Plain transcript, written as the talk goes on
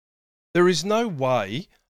There is no way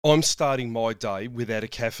I'm starting my day without a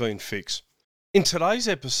caffeine fix. In today's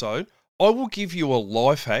episode, I will give you a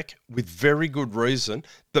life hack with very good reason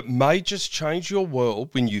that may just change your world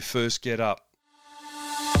when you first get up.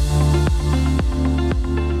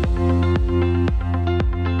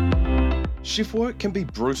 Shift work can be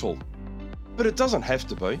brutal, but it doesn't have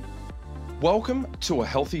to be. Welcome to A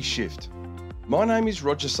Healthy Shift. My name is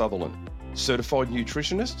Roger Sutherland, certified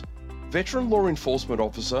nutritionist, veteran law enforcement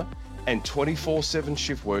officer, and 24/7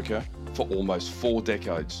 shift worker for almost 4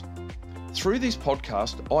 decades. Through this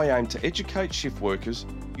podcast, I aim to educate shift workers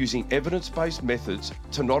using evidence-based methods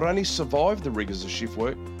to not only survive the rigours of shift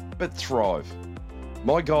work, but thrive.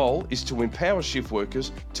 My goal is to empower shift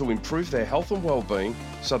workers to improve their health and well-being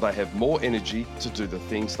so they have more energy to do the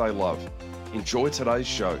things they love. Enjoy today's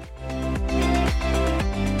show.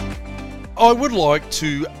 I would like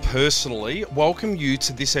to personally welcome you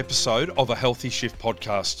to this episode of A Healthy Shift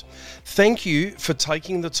podcast. Thank you for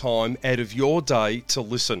taking the time out of your day to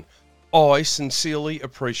listen. I sincerely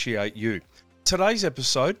appreciate you. Today's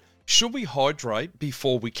episode, should we hydrate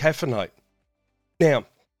before we caffeinate? Now,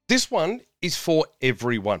 this one is for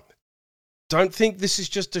everyone. Don't think this is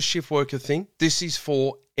just a shift worker thing. This is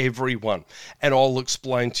for everyone, and I'll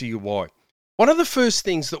explain to you why. One of the first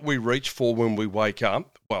things that we reach for when we wake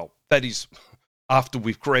up, well, that is after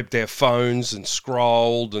we've grabbed our phones and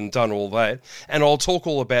scrolled and done all that, and I'll talk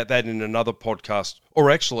all about that in another podcast. Or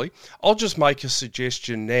actually, I'll just make a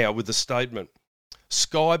suggestion now with a statement.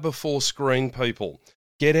 Sky before screen, people.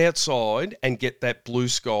 Get outside and get that blue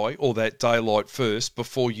sky or that daylight first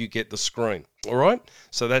before you get the screen. All right?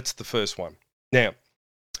 So that's the first one. Now,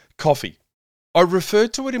 coffee. I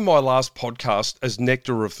referred to it in my last podcast as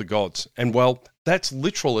nectar of the gods. And well, that's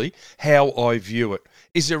literally how I view it.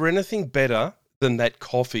 Is there anything better than that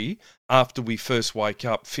coffee after we first wake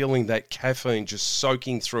up, feeling that caffeine just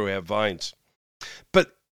soaking through our veins?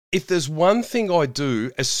 But if there's one thing I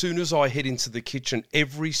do as soon as I head into the kitchen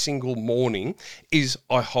every single morning is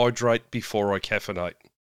I hydrate before I caffeinate.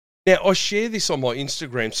 Now, I share this on my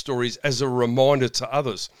Instagram stories as a reminder to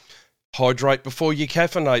others. Hydrate before you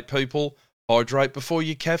caffeinate, people. Hydrate before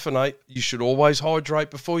you caffeinate. You should always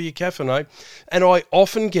hydrate before you caffeinate. And I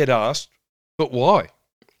often get asked, but why?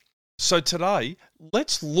 So today,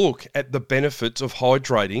 let's look at the benefits of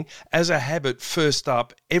hydrating as a habit first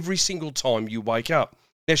up every single time you wake up.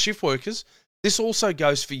 Now, shift workers, this also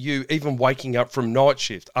goes for you even waking up from night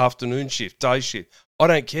shift, afternoon shift, day shift. I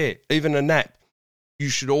don't care, even a nap. You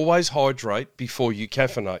should always hydrate before you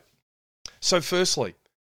caffeinate. So firstly,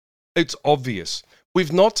 it's obvious.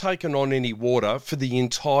 We've not taken on any water for the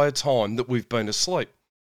entire time that we've been asleep.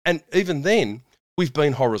 And even then, we've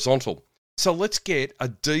been horizontal. So let's get a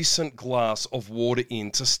decent glass of water in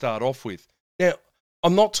to start off with. Now,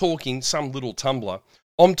 I'm not talking some little tumbler.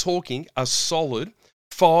 I'm talking a solid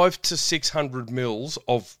 500 to 600 mils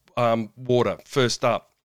of water first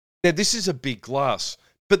up. Now, this is a big glass,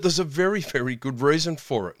 but there's a very, very good reason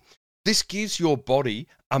for it. This gives your body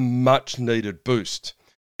a much needed boost.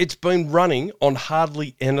 It's been running on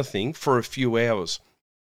hardly anything for a few hours.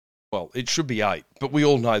 Well, it should be 8, but we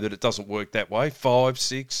all know that it doesn't work that way. 5,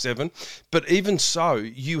 6, 7. But even so,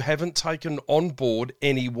 you haven't taken on board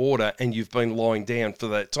any water and you've been lying down for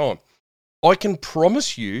that time. I can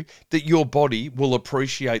promise you that your body will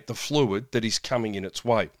appreciate the fluid that is coming in its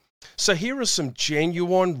way. So here are some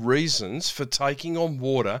genuine reasons for taking on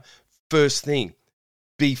water first thing,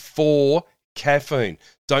 before caffeine.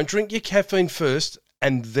 Don't drink your caffeine first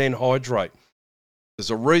and then hydrate. There's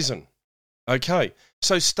a reason. Okay,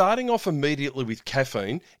 so starting off immediately with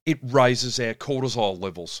caffeine, it raises our cortisol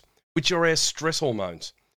levels, which are our stress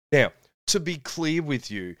hormones. Now, to be clear with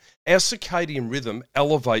you, our circadian rhythm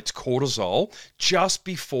elevates cortisol just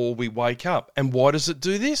before we wake up. And why does it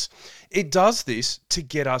do this? It does this to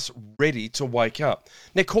get us ready to wake up.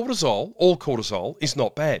 Now, all cortisol is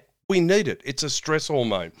not bad. We need it. It's a stress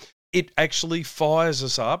hormone. It actually fires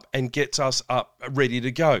us up and gets us up ready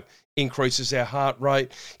to go. Increases our heart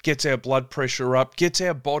rate, gets our blood pressure up, gets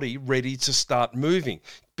our body ready to start moving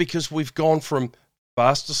because we've gone from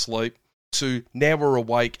fast asleep to now we're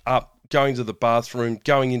awake, up, going to the bathroom,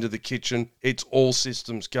 going into the kitchen. It's all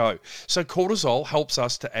systems go. So cortisol helps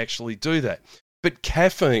us to actually do that. But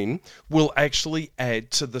caffeine will actually add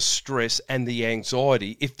to the stress and the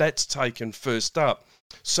anxiety if that's taken first up.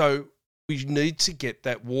 So we need to get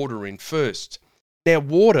that water in first. Now,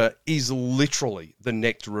 water is literally the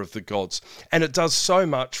nectar of the gods, and it does so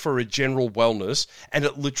much for a general wellness, and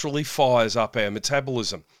it literally fires up our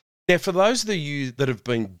metabolism. Now, for those of you that have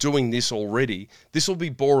been doing this already, this will be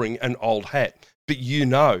boring and old hat, But you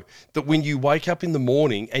know that when you wake up in the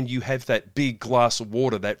morning and you have that big glass of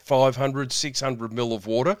water, that 500, 600 mil of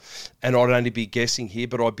water, and I'd only be guessing here,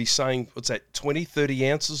 but I'd be saying, what's that, 20,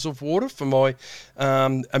 30 ounces of water for my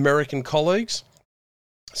American colleagues.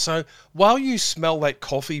 So while you smell that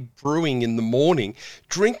coffee brewing in the morning,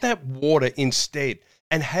 drink that water instead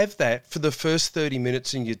and have that for the first 30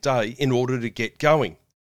 minutes in your day in order to get going.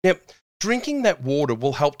 Now, drinking that water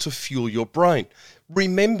will help to fuel your brain.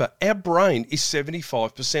 Remember, our brain is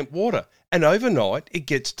 75% water, and overnight it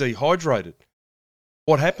gets dehydrated.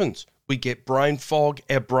 What happens? We get brain fog,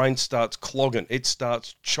 our brain starts clogging, it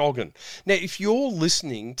starts chogging. Now, if you're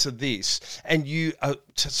listening to this and you are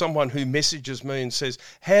to someone who messages me and says,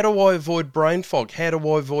 how do I avoid brain fog? How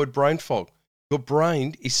do I avoid brain fog? Your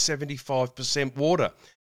brain is 75% water.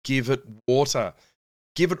 Give it water.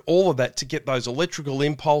 Give it all of that to get those electrical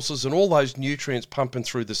impulses and all those nutrients pumping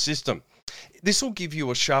through the system. This will give you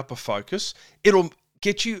a sharper focus. It'll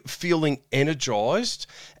get you feeling energized,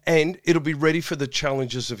 and it'll be ready for the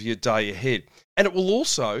challenges of your day ahead. And it will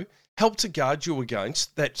also help to guard you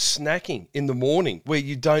against that snacking in the morning where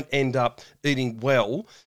you don't end up eating well.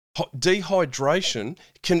 Dehydration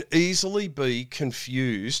can easily be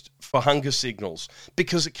confused for hunger signals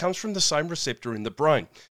because it comes from the same receptor in the brain.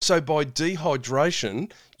 So by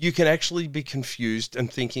dehydration, you can actually be confused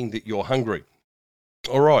and thinking that you're hungry.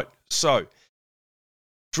 All right, so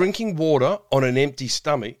drinking water on an empty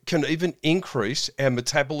stomach can even increase our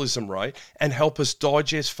metabolism rate and help us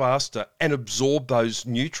digest faster and absorb those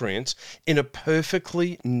nutrients in a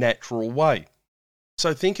perfectly natural way.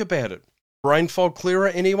 So think about it. Brain fog clearer,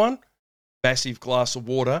 anyone? Massive glass of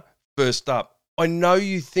water, first up. I know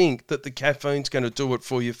you think that the caffeine's going to do it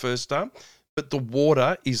for you first up, but the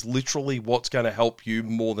water is literally what's going to help you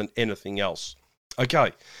more than anything else.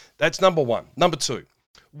 Okay, that's number one. Number two.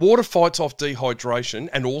 Water fights off dehydration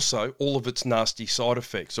and also all of its nasty side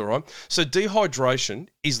effects, all right? So dehydration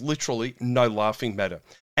is literally no laughing matter,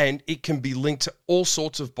 and it can be linked to all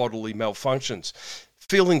sorts of bodily malfunctions.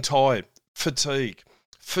 Feeling tired, fatigue.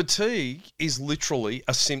 Fatigue is literally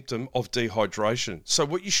a symptom of dehydration. So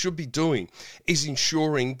what you should be doing is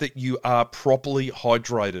ensuring that you are properly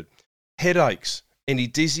hydrated. Headaches, any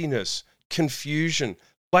dizziness, confusion,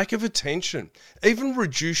 lack of attention, even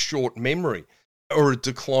reduced short memory, or a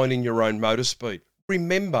decline in your own motor speed.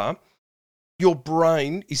 Remember, your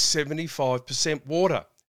brain is 75% water,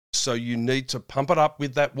 so you need to pump it up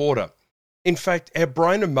with that water. In fact, our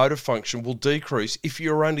brain and motor function will decrease if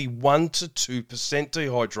you're only 1 to 2%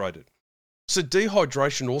 dehydrated. So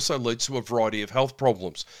dehydration also leads to a variety of health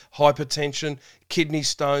problems: hypertension, kidney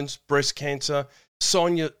stones, breast cancer,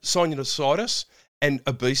 sinusitis, and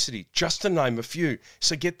obesity, just to name a few.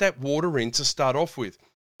 So get that water in to start off with.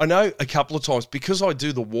 I know a couple of times, because I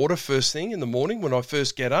do the water first thing in the morning when I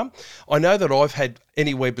first get up, I know that I've had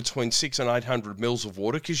anywhere between 600 and 800 mils of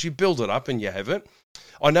water because you build it up and you have it.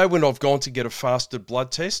 I know when I've gone to get a fasted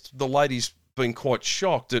blood test, the lady's been quite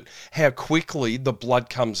shocked at how quickly the blood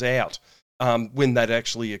comes out when that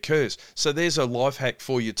actually occurs. So there's a life hack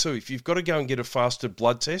for you too. If you've got to go and get a fasted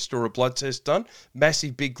blood test or a blood test done,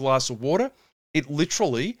 massive big glass of water, it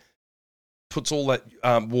literally puts all that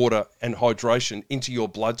water and hydration into your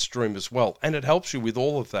bloodstream as well, and it helps you with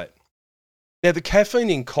all of that. Now, the caffeine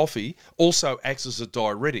in coffee also acts as a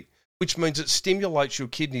diuretic, which means it stimulates your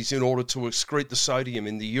kidneys in order to excrete the sodium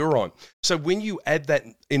in the urine. So when you add that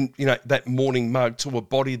in, that morning mug to a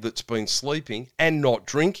body that's been sleeping and not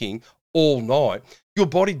drinking all night, your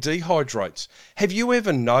body dehydrates. Have you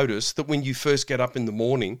ever noticed that when you first get up in the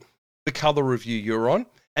morning, the colour of your urine,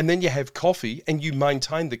 and then you have coffee and you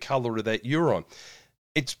maintain the colour of that urine,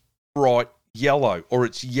 it's bright yellow, or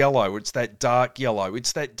it's that dark yellow.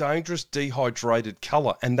 It's that dangerous dehydrated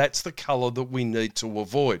colour, and that's the colour that we need to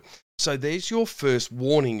avoid. So there's your first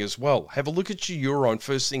warning as well. Have a look at your urine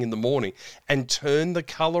first thing in the morning and turn the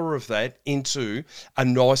colour of that into a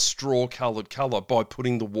nice straw-coloured colour by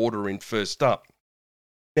putting the water in first up.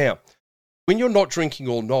 Now, when you're not drinking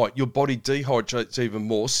all night, your body dehydrates even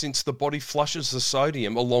more, since the body flushes the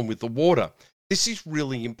sodium along with the water. This is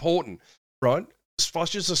really important, right? It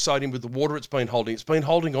flushes the sodium with the water it's been holding. It's been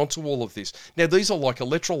holding onto all of this. Now, these are like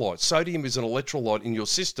electrolytes. Sodium is an electrolyte in your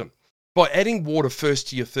system. By adding water first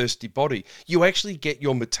to your thirsty body, you actually get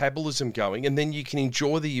your metabolism going, and then you can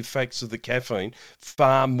enjoy the effects of the caffeine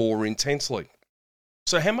far more intensely.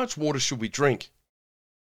 So how much water should we drink?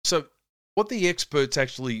 So what the experts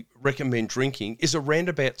actually recommend drinking is around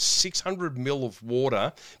about 600 ml of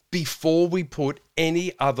water before we put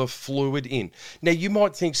any other fluid in. Now, you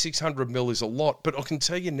might think 600 ml is a lot, but I can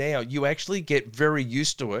tell you now, you actually get very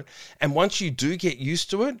used to it. And once you do get used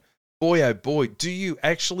to it, boy, oh boy, do you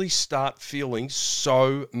actually start feeling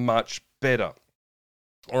so much better.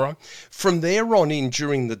 All right. From there on in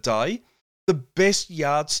during the day, the best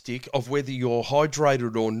yardstick of whether you're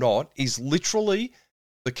hydrated or not is literally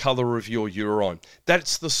the colour of your urine.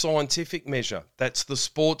 That's the scientific measure. That's the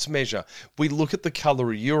sports measure. We look at the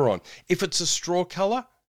colour of urine. If it's a straw colour,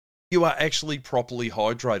 you are actually properly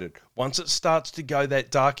hydrated. Once it starts to go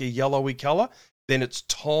that darker yellowy colour, then it's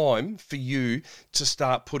time for you to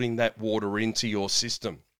start putting that water into your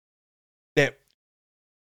system. Now,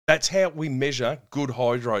 that's how we measure good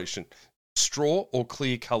hydration, straw or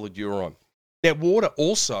clear coloured urine. Now, water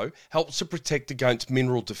also helps to protect against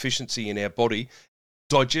mineral deficiency in our body,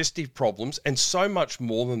 digestive problems, and so much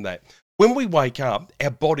more than that. When we wake up,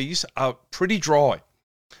 our bodies are pretty dry.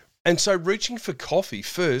 And so reaching for coffee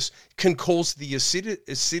first can cause the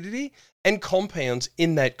acidity and compounds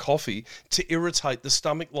in that coffee to irritate the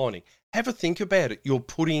stomach lining. Have a think about it. You're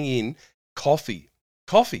putting in coffee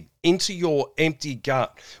into your empty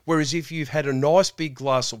gut. Whereas if you've had a nice big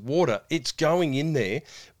glass of water, it's going in there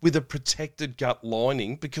with a protected gut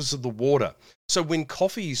lining because of the water. So when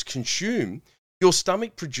coffee is consumed, your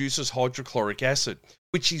stomach produces hydrochloric acid,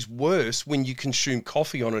 which is worse when you consume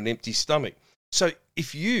coffee on an empty stomach. So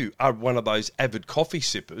if you are one of those avid coffee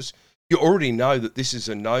sippers, you already know that this is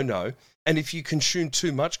a no-no. And if you consume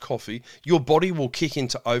too much coffee, your body will kick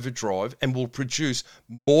into overdrive and will produce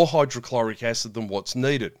more hydrochloric acid than what's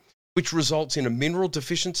needed, which results in a mineral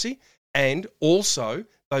deficiency and also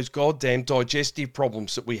those goddamn digestive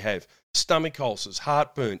problems that we have. Stomach ulcers,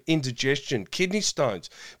 heartburn, indigestion, kidney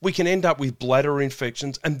stones. We can end up with bladder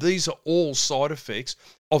infections, and these are all side effects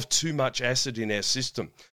of too much acid in our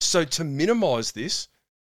system. So to minimize this,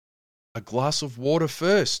 a glass of water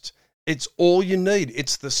first. It's all you need.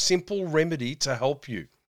 It's the simple remedy to help you.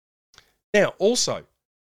 Now, also,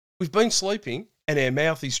 we've been sleeping and our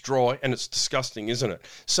mouth is dry and it's disgusting, isn't it?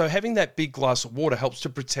 So having that big glass of water helps to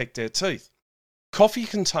protect our teeth. Coffee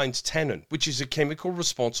contains tannin, which is a chemical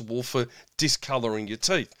responsible for discolouring your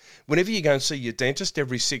teeth. Whenever you go and see your dentist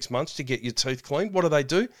every 6 months to get your teeth cleaned, what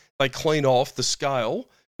do? They clean off the scale,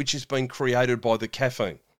 which has been created by the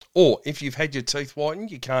caffeine. Or if you've had your teeth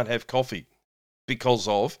whitened, you can't have coffee because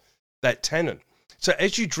of that tannin. So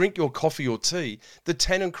as you drink your coffee or tea, the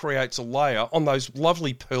tannin creates a layer on those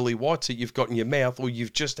lovely pearly whites that you've got in your mouth or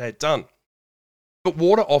you've just had done. But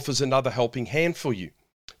water offers another helping hand for you,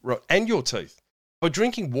 right, and your teeth. By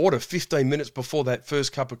drinking water 15 minutes before that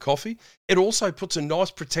first cup of coffee, it also puts a nice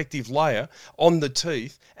protective layer on the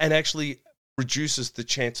teeth and actually reduces the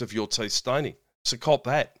chance of your teeth staining. So cop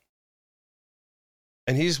that.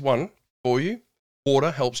 And here's one for you. Water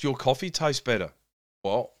helps your coffee taste better.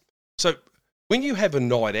 Well, so when you have a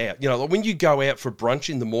night out, like when you go out for brunch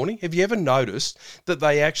in the morning, have you ever noticed that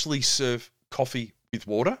they actually serve coffee with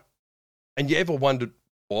water? And you ever wondered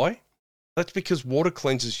why? That's because water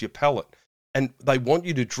cleanses your palate. And they want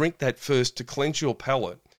you to drink that first to cleanse your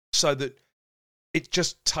palate so that it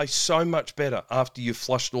just tastes so much better after you've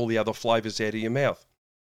flushed all the other flavours out of your mouth.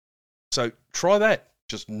 So try that,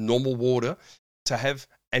 just normal water to have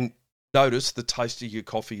and notice the taste of your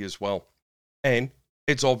coffee as well. And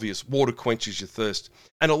it's obvious, water quenches your thirst.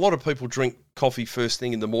 And a lot of people drink coffee first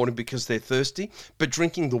thing in the morning because they're thirsty, but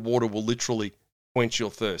drinking the water will literally quench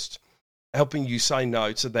your thirst, helping you say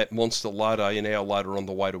no to that monster latte an hour later on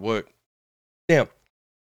the way to work. Now,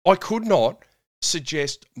 I could not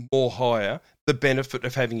suggest more higher the benefit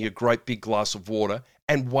of having a great big glass of water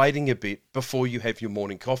and waiting a bit before you have your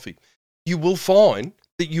morning coffee. You will find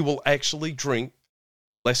that you will actually drink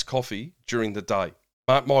less coffee during the day.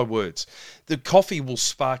 Mark my words. The coffee will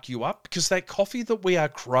spark you up because that coffee that we are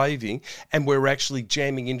craving and we're actually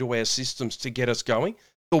jamming into our systems to get us going,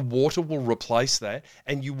 the water will replace that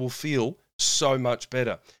and you will feel so much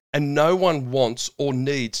better. And no one wants or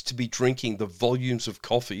needs to be drinking the volumes of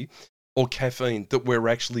coffee or caffeine that we're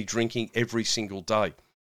actually drinking every single day.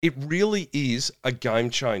 It really is a game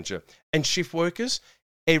changer. And shift workers,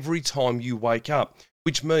 every time you wake up,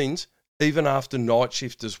 which means even after night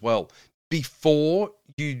shift as well, before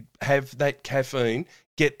you have that caffeine,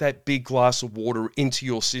 get that big glass of water into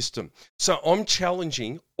your system. So I'm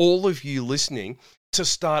challenging all of you listening to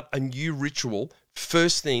start a new ritual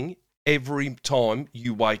first thing every time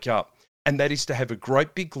you wake up. And that is to have a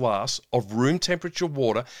great big glass of room temperature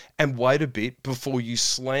water and wait a bit before you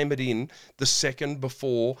slam it in the second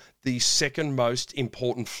before the second most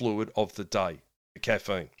important fluid of the day, the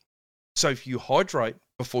caffeine. So if you hydrate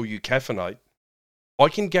before you caffeinate, I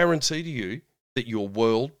can guarantee to you that your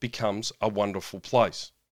world becomes a wonderful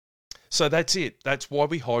place. So that's it. That's why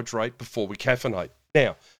we hydrate before we caffeinate.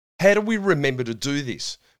 Now, how do we remember to do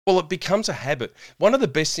this? Well, it becomes a habit. One of the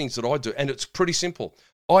best things that I do, and it's pretty simple,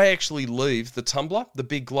 I actually leave the tumbler, the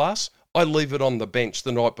big glass, I leave it on the bench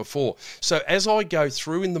the night before. So as I go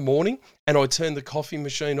through in the morning and I turn the coffee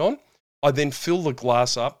machine on, I then fill the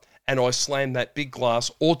glass up and I slam that big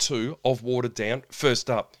glass or two of water down first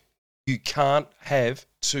up. You can't have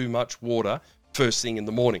too much water first thing in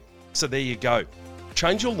the morning. So there you go.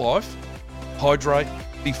 Change your life. Hydrate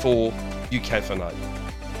before you caffeinate.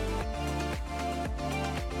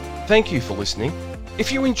 Thank you for listening.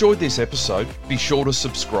 If you enjoyed this episode, be sure to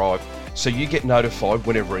subscribe so you get notified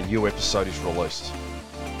whenever a new episode is released.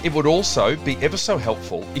 It would also be ever so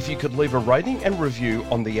helpful if you could leave a rating and review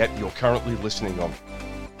on the app you're currently listening on.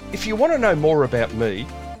 If you want to know more about me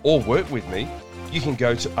or work with me, you can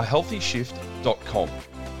go to ahealthyshift.com.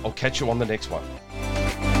 I'll catch you on the next one.